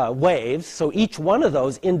waves. So each one of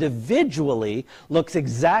those individually looks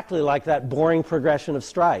exactly like that boring progression of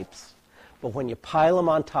stripes. But when you pile them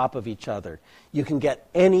on top of each other, you can get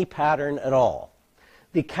any pattern at all.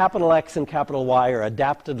 The capital X and capital Y are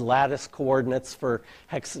adapted lattice coordinates for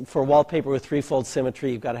wallpaper with threefold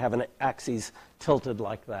symmetry. You've got to have an axis tilted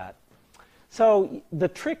like that. So the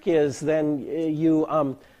trick is then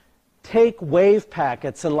you take wave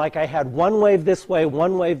packets, and like I had one wave this way,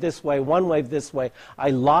 one wave this way, one wave this way, I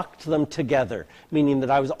locked them together, meaning that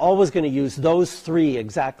I was always going to use those three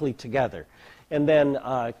exactly together. And then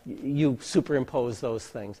you superimpose those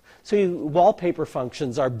things. So wallpaper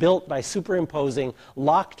functions are built by superimposing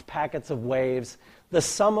locked packets of waves. The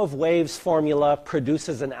sum of waves formula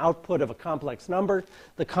produces an output of a complex number.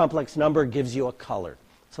 The complex number gives you a color.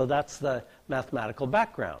 So that's the mathematical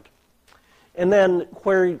background. And then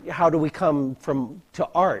how do we come to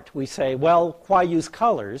art? We say, well, why use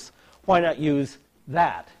colors? Why not use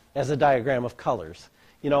that as a diagram of colors?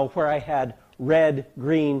 Where I had red,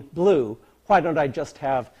 green, blue, why don't I just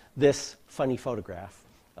have this funny photograph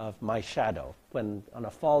of my shadow on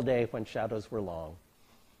a fall day when shadows were long?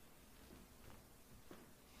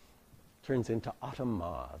 Turns into autumn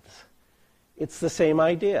moths. It's the same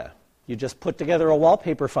idea. You just put together a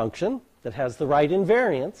wallpaper function that has the right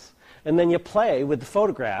invariance, and then you play with the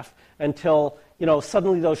photograph until,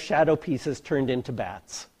 suddenly those shadow pieces turned into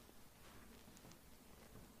bats.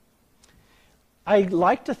 I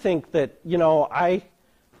like to think that,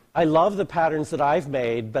 I love the patterns that I've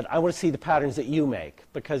made, but I want to see the patterns that you make,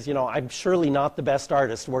 because I'm surely not the best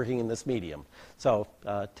artist working in this medium. So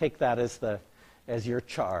take that as your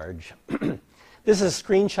charge. This is a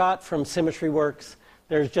screenshot from Symmetry Works.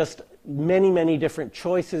 There's just many, many different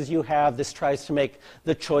choices you have. This tries to make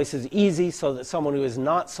the choices easy so that someone who is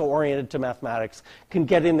not so oriented to mathematics can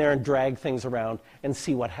get in there and drag things around and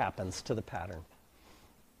see what happens to the pattern.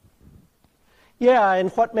 Yeah, and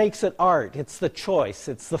what makes it art? It's the choice.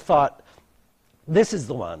 It's the thought, this is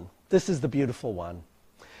the one. This is the beautiful one.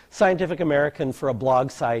 Scientific American, for a blog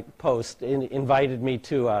site post, invited me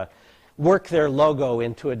to work their logo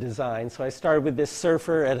into a design. So I started with this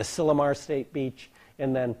surfer at Asilomar State Beach,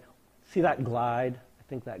 and then see that glide? I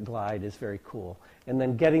think that glide is very cool. And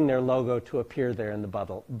then getting their logo to appear there in the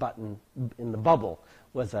bubble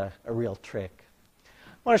was a real trick. I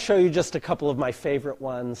want to show you just a couple of my favorite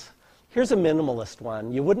ones. Here's a minimalist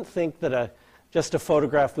one. You wouldn't think that just a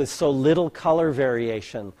photograph with so little color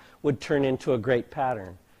variation would turn into a great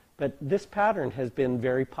pattern. But this pattern has been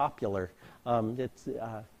very popular. There's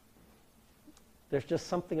just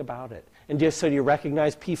something about it. And so do you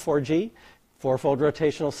recognize P4G? Fourfold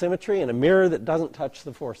rotational symmetry and a mirror that doesn't touch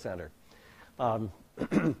the 4-center.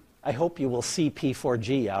 I hope you will see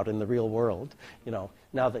P4G out in the real world,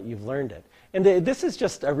 now that you've learned it. And this is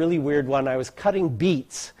just a really weird one. I was cutting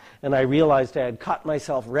beets, and I realized I had caught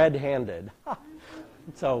myself red-handed.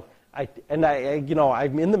 So I'm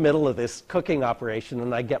in the middle of this cooking operation,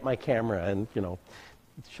 and I get my camera and,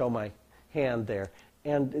 show my hand there.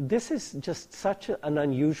 And this is just such an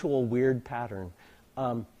unusual, weird pattern.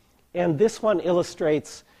 And this one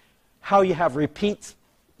illustrates how you have repeat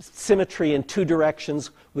symmetry in two directions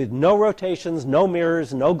with no rotations, no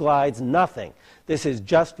mirrors, no glides, nothing. This is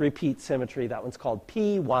just repeat symmetry. That one's called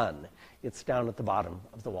P1. It's down at the bottom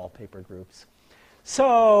of the wallpaper groups.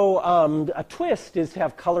 So a twist is to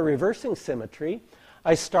have color reversing symmetry.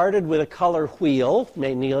 I started with a color wheel,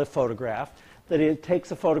 mainly a photograph, that it takes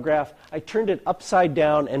a photograph. I turned it upside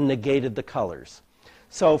down and negated the colors.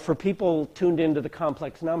 So for people tuned into the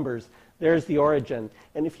complex numbers, there's the origin.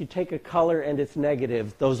 And if you take a color and it's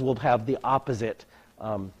negative, those will have the opposite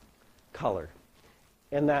color.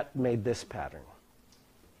 And that made this pattern.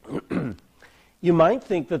 You might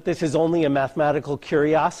think that this is only a mathematical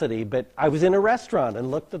curiosity, but I was in a restaurant and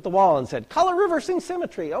looked at the wall and said, color reversing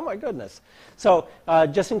symmetry, oh my goodness. So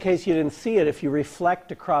just in case you didn't see it, if you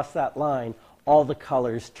reflect across that line, all the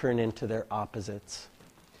colors turn into their opposites.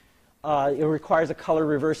 It requires a color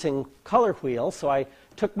reversing color wheel, so I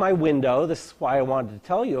took my window, this is why I wanted to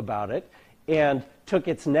tell you about it, and took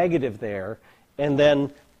its negative there, and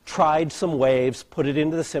then tried some waves, put it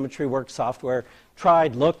into the Symmetry Works software,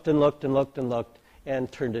 tried, looked and looked and looked and looked,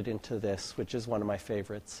 and turned it into this, which is one of my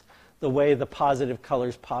favorites. The way the positive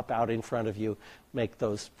colors pop out in front of you make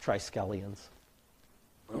those triskelions.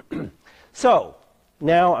 So,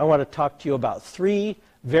 now I want to talk to you about 3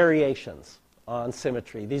 variations on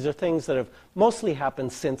symmetry. These are things that have mostly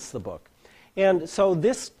happened since the book. And so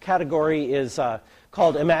this category is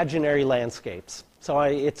called imaginary landscapes. So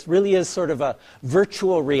it really is sort of a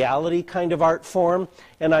virtual reality kind of art form,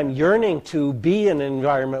 and I'm yearning to be in an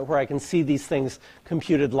environment where I can see these things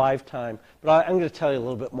computed lifetime. But I'm going to tell you a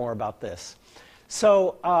little bit more about this.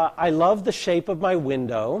 So I love the shape of my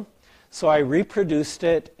window, so I reproduced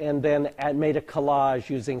it and then made a collage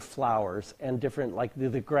using flowers and different, like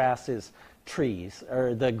the grass is trees,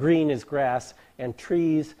 or the green is grass and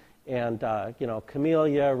trees, and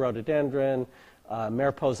camellia, rhododendron,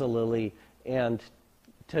 mariposa lily, and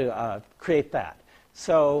to create that.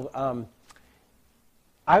 So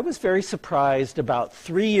I was very surprised about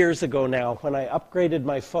 3 years ago now when I upgraded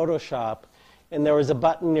my Photoshop, and there was a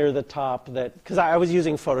button near the top that, because I was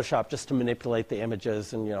using Photoshop just to manipulate the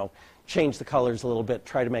images and change the colors a little bit,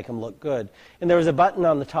 try to make them look good. And there was a button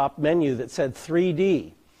on the top menu that said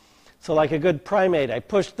 3D. So like a good primate, I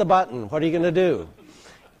pushed the button. What are you going to do?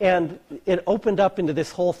 And it opened up into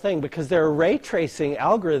this whole thing because there are ray tracing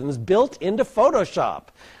algorithms built into Photoshop.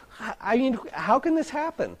 I mean, how can this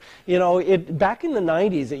happen? Back in the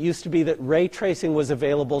 90s, it used to be that ray tracing was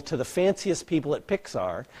available to the fanciest people at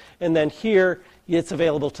Pixar, and then here it's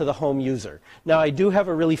available to the home user. Now, I do have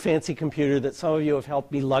a really fancy computer that some of you have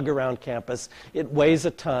helped me lug around campus. It weighs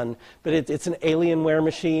a ton, but it's an Alienware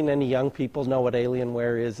machine. Any young people know what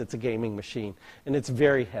Alienware is. It's a gaming machine, and it's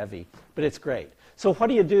very heavy, but it's great. So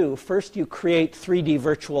what do? First, you create 3D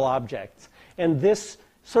virtual objects, and this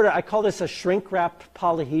I call this a shrink-wrapped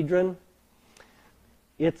polyhedron.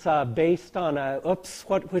 It's based on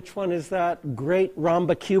which one is that? Great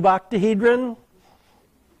rhombocubeoctahedron?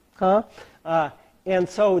 And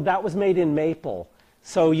so that was made in Maple.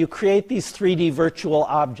 So you create these 3D virtual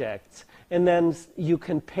objects, and then you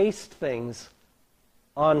can paste things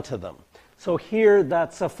onto them. So here,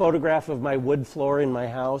 that's a photograph of my wood floor in my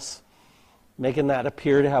house, making that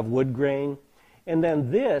appear to have wood grain. And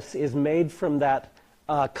then this is made from that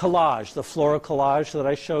collage, the floral collage that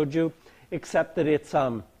I showed you, except that it's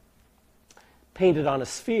painted on a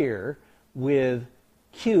sphere with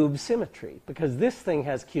cube symmetry, because this thing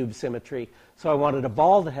has cube symmetry, so I wanted a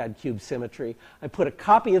ball that had cube symmetry. I put a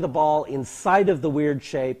copy of the ball inside of the weird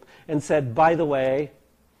shape and said, by the way,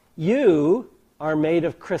 you are made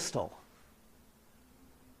of crystal.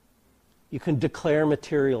 You can declare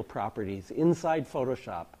material properties inside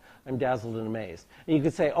Photoshop. I'm dazzled and amazed. And you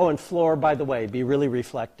could say, oh, and floor, by the way, be really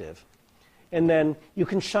reflective. And then you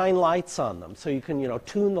can shine lights on them. So you can,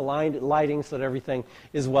 tune the lighting so that everything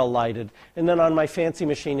is well lighted. And then on my fancy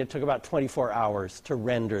machine, it took about 24 hours to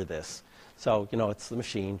render this. So, you know, it's the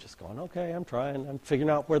machine just going, okay, I'm trying. I'm figuring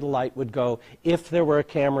out where the light would go if there were a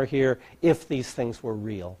camera here, if these things were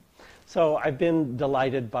real. So I've been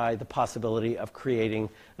delighted by the possibility of creating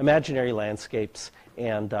imaginary landscapes,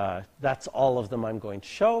 and that's all of them I'm going to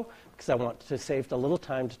show, because I want to save a little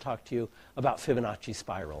time to talk to you about Fibonacci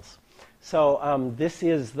spirals. So this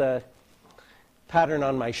is the pattern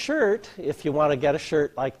on my shirt. If you want to get a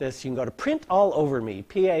shirt like this, you can go to printalloverme,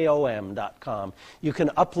 PAOM.com. You can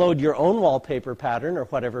upload your own wallpaper pattern or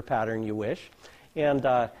whatever pattern you wish.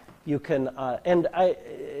 And you can,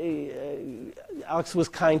 Alex was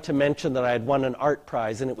kind to mention that I had won an art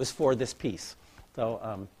prize, and it was for this piece.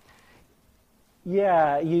 So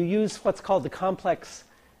yeah, you use what's called the complex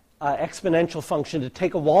exponential function to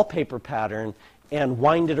take a wallpaper pattern and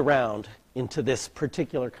wind it around into this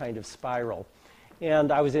particular kind of spiral.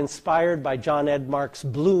 And I was inspired by John Edmark's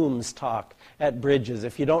Blooms talk at Bridges.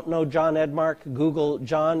 If you don't know John Edmark, Google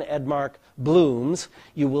John Edmark Blooms.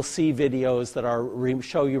 You will see videos that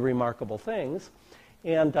show you remarkable things.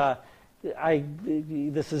 And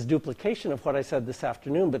this is duplication of what I said this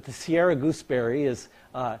afternoon, but the Sierra gooseberry is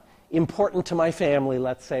important to my family,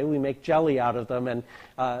 let's say. We make jelly out of them and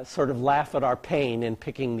sort of laugh at our pain in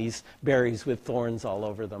picking these berries with thorns all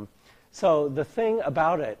over them. So the thing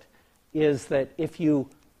about it is that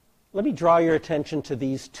let me draw your attention to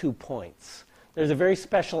these 2 points. There's a very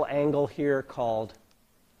special angle here called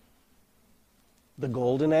the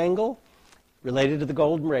golden angle, related to the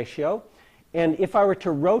golden ratio. And if I were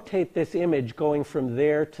to rotate this image going from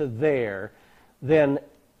there to there, then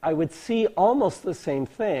I would see almost the same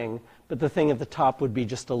thing, but the thing at the top would be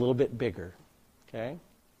just a little bit bigger. Okay?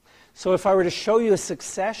 So if I were to show you a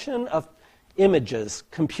succession of images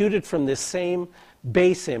computed from this same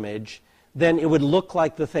base image, then it would look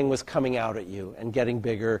like the thing was coming out at you and getting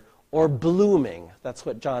bigger, or blooming. That's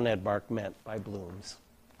what John Edmark meant by blooms.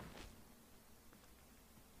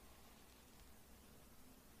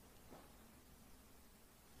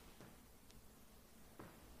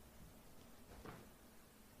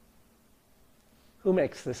 Who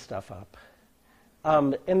makes this stuff up?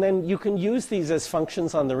 And then you can use these as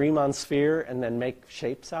functions on the Riemann sphere and then make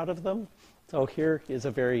shapes out of them. So here is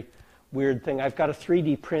a very weird thing. I've got a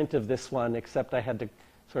 3D print of this one, except I had to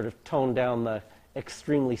sort of tone down the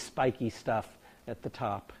extremely spiky stuff at the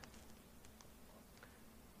top.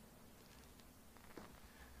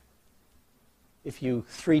 If you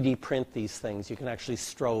 3D print these things, you can actually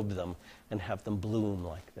strobe them and have them bloom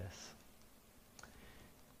like this.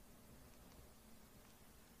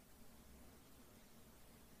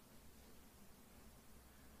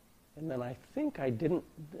 And then I think I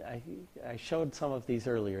showed some of these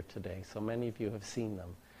earlier today, so many of you have seen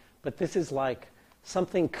them. But this is like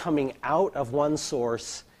something coming out of one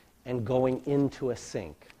source and going into a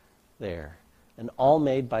sink there. And all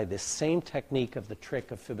made by this same technique of the trick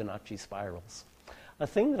of Fibonacci spirals. A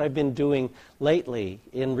thing that I've been doing lately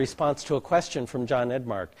in response to a question from John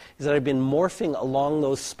Edmark is that I've been morphing along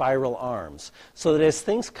those spiral arms. So that as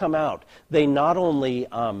things come out, they not only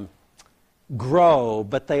grow,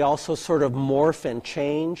 but they also sort of morph and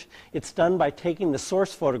change. It's done by taking the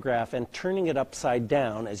source photograph and turning it upside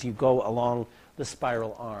down as you go along the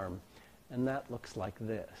spiral arm. And that looks like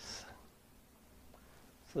this.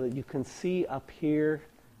 So that you can see up here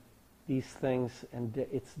these things, and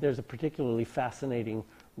there's a particularly fascinating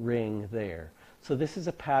ring there. So this is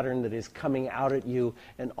a pattern that is coming out at you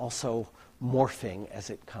and also morphing as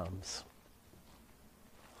it comes.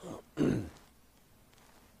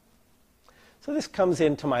 So this comes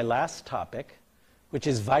into my last topic, which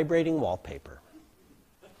is vibrating wallpaper.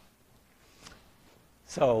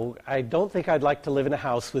 So I don't think I'd like to live in a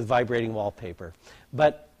house with vibrating wallpaper.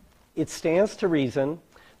 But it stands to reason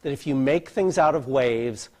that if you make things out of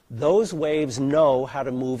waves, those waves know how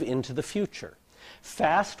to move into the future.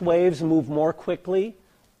 Fast waves move more quickly.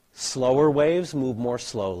 Slower waves move more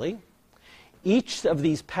slowly. Each of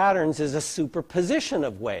these patterns is a superposition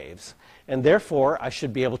of waves. And therefore, I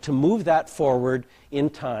should be able to move that forward in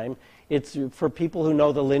time. It's for people who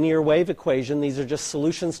know the linear wave equation. These are just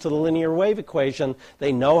solutions to the linear wave equation.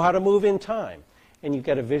 They know how to move in time. And you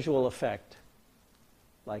get a visual effect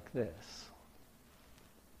like this.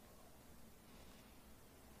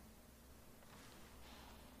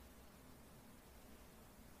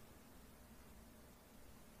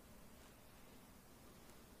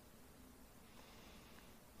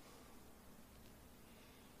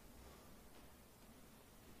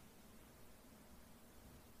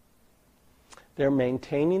 They're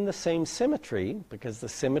maintaining the same symmetry, because the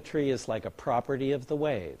symmetry is like a property of the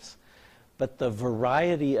waves. But the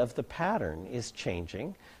variety of the pattern is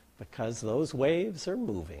changing because those waves are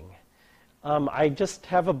moving. I just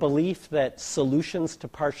have a belief that solutions to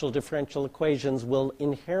partial differential equations will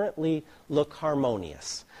inherently look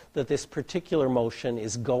harmonious, that this particular motion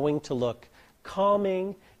is going to look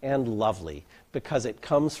calming and lovely because it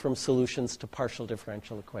comes from solutions to partial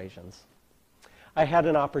differential equations. I had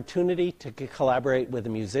an opportunity to collaborate with a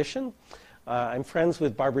musician. I'm friends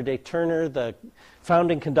with Barbara Day Turner, the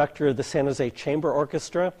founding conductor of the San Jose Chamber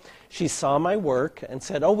Orchestra. She saw my work and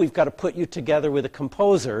said, oh, we've got to put you together with a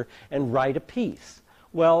composer and write a piece.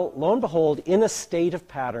 Well, lo and behold, In a State of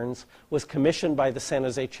Patterns was commissioned by the San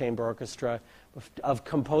Jose Chamber Orchestra of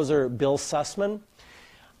composer Bill Sussman.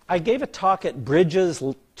 I gave a talk at Bridges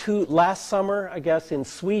last summer, I guess, in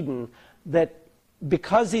Sweden, that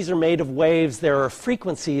because these are made of waves, there are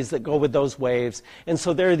frequencies that go with those waves, and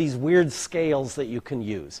so there are these weird scales that you can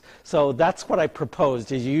use. So that's what I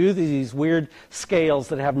proposed, is you use these weird scales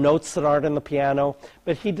that have notes that aren't in the piano,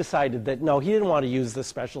 but he decided that no, he didn't want to use the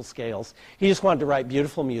special scales. He just wanted to write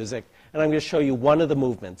beautiful music, and I'm going to show you one of the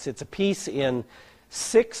movements. It's a piece in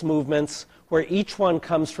 6 movements where each one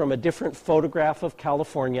comes from a different photograph of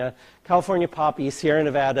California. California poppy, Sierra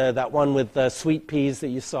Nevada, that one with the sweet peas that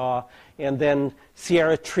you saw, and then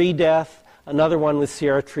Sierra tree death, another one with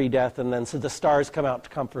Sierra tree death, and then so the stars come out to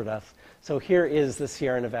comfort us. So here is the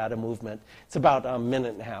Sierra Nevada movement. It's about a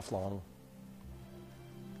minute and a half long.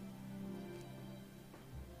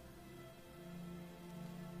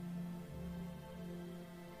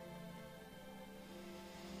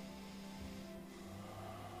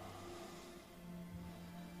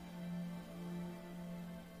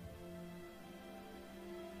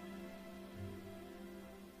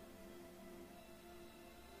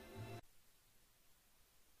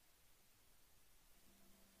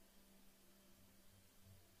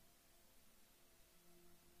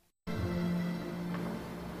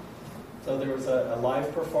 So there was a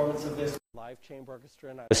live performance of this live chamber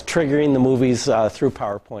orchestra, and I was triggering the movies through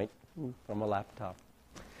PowerPoint from a laptop.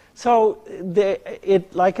 So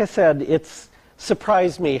like I said, it's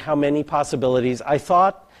surprised me how many possibilities. I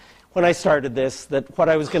thought when I started this that what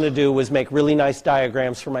I was going to do was make really nice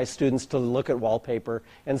diagrams for my students to look at wallpaper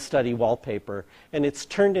and study wallpaper. And it's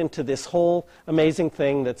turned into this whole amazing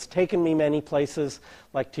thing that's taken me many places,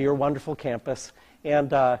 like to your wonderful campus,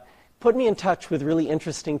 and put me in touch with really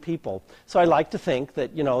interesting people. So I like to think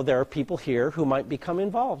that, you know, there are people here who might become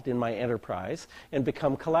involved in my enterprise and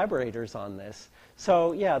become collaborators on this.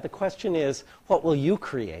 So yeah, the question is, what will you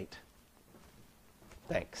create?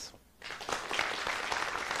 Thanks.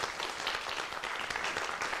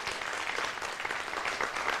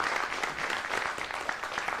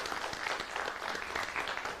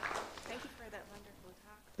 Thank you for that wonderful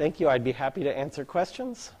talk. Thank you. I'd be happy to answer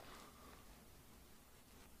questions.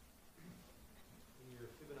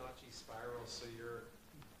 So you're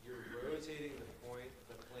rotating the point,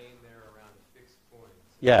 the plane there around a fixed point.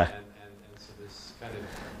 Yeah. And so this kind of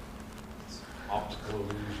optical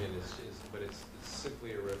illusion but it's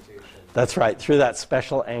simply a rotation. That's right, through that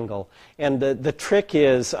special angle. And the trick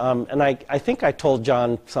is, and I think I told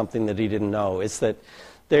John something that he didn't know, is that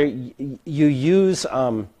you use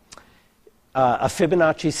a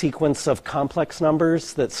Fibonacci sequence of complex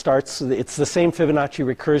numbers that starts, it's the same Fibonacci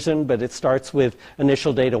recursion, but it starts with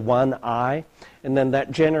initial data 1i, and then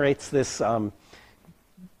that generates this,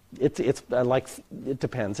 it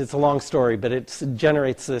depends, it's a long story, but it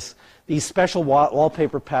generates these special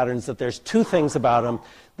wallpaper patterns that there's 2 things about them,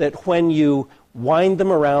 that when you wind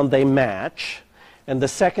them around, they match, and the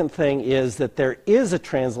second thing is that there is a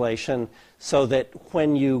translation so that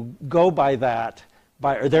when you go by that,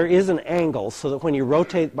 or there is an angle, so that when you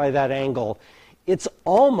rotate by that angle, it's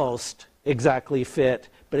almost exactly fit,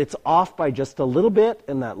 but it's off by just a little bit,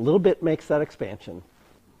 and that little bit makes that expansion.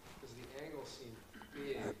 Because the angle seemed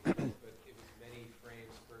big, but it was many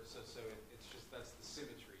frames per, so it's just, that's the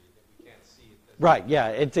symmetry that we can't see. Right, yeah,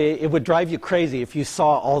 it would drive you crazy if you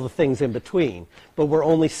saw all the things in between, but we're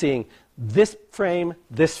only seeing this frame,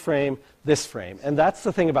 this frame, this frame. And that's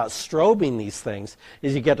the thing about strobing these things,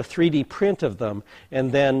 is you get a 3D print of them,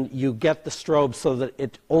 and then you get the strobe so that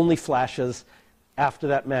it only flashes after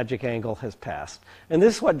that magic angle has passed. And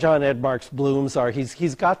this is what John Edmark's blooms are.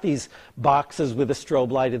 He's got these boxes with a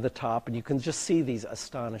strobe light at the top, and you can just see these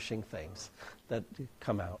astonishing things that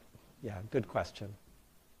come out. Yeah, good question.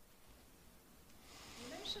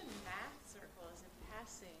 You mentioned math circles in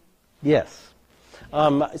passing. Yes.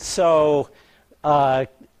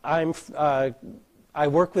 I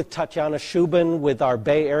work with Tatiana Shubin with our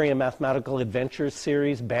Bay Area Mathematical Adventures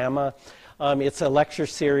series, BAMA. It's a lecture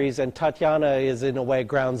series, and Tatiana is, in a way,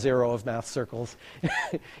 ground zero of math circles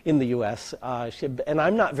in the U.S. And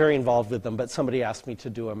I'm not very involved with them, but somebody asked me to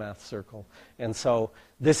do a math circle. And so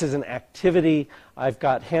this is an activity. I've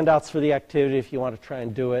got handouts for the activity if you want to try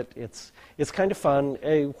and do it. It's kind of fun.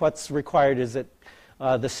 What's required is that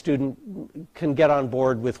the student can get on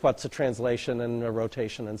board with what's a translation and a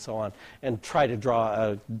rotation and so on, and try to draw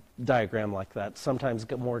a diagram like that. Sometimes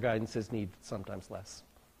more guidance is needed, sometimes less.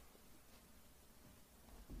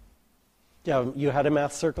 Yeah, you had a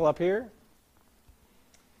math circle up here?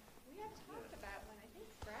 We have talked about one. I think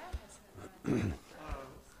Brad has had one.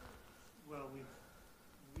 Well, we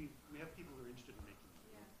have people who are interested in making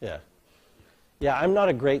it. Yeah. Yeah, I'm not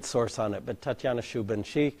a great source on it, but Tatiana Shubin,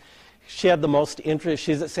 she had the most interest.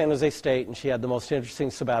 She's at San Jose State, and she had the most interesting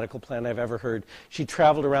sabbatical plan I've ever heard. She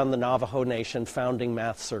traveled around the Navajo Nation founding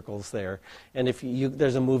math circles there. And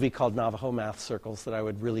there's a movie called Navajo Math Circles that I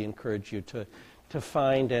would really encourage you to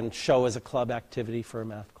find and show as a club activity for a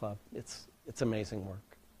math club. It's amazing work.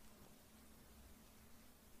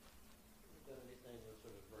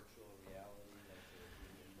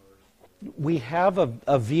 We have a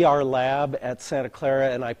VR lab at Santa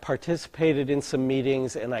Clara, and I participated in some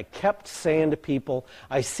meetings, and I kept saying to people,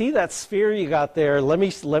 I see that sphere you got there, let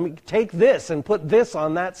me take this and put this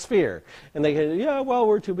on that sphere. And they go, yeah, well,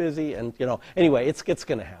 we're too busy, and anyway, it's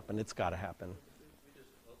going to happen. It's got to happen. We just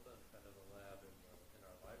opened kind of a lab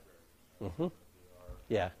in our library.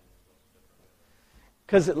 Yeah.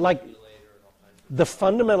 Because the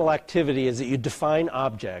fundamental activity is that you define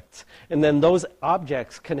objects, and then those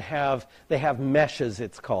objects they have meshes,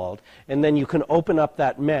 it's called, and then you can open up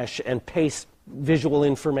that mesh and paste visual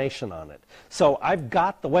information on it. So I've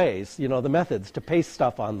got the ways, the methods to paste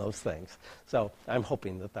stuff on those things. So I'm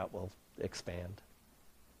hoping that will expand.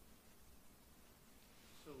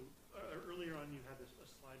 So earlier on, you had a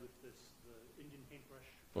slide with the Indian paintbrush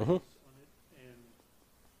Mm-hmm. on it, and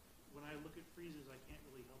when I look at freezes, I can't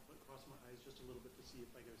really help but cross my eyes just a little bit to see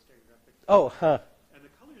if I get a stereographic. Oh, huh. And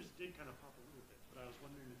the colors did kind of pop a little bit, but I was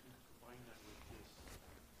wondering if you could combine that with this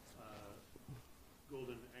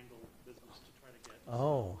golden angle business to try to get.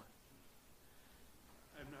 Oh.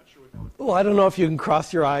 I'm not sure what that would. Well, I don't know if you can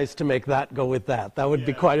cross your eyes to make that go with that. That would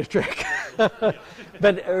be quite a trick.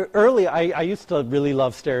 But early, I used to really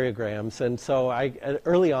love stereograms, and so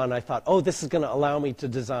early on I thought, oh, this is going to allow me to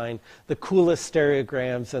design the coolest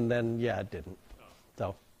stereograms, and then, it didn't.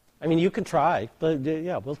 So, I mean, you can try, but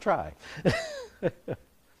yeah, we'll try.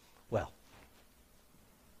 Well.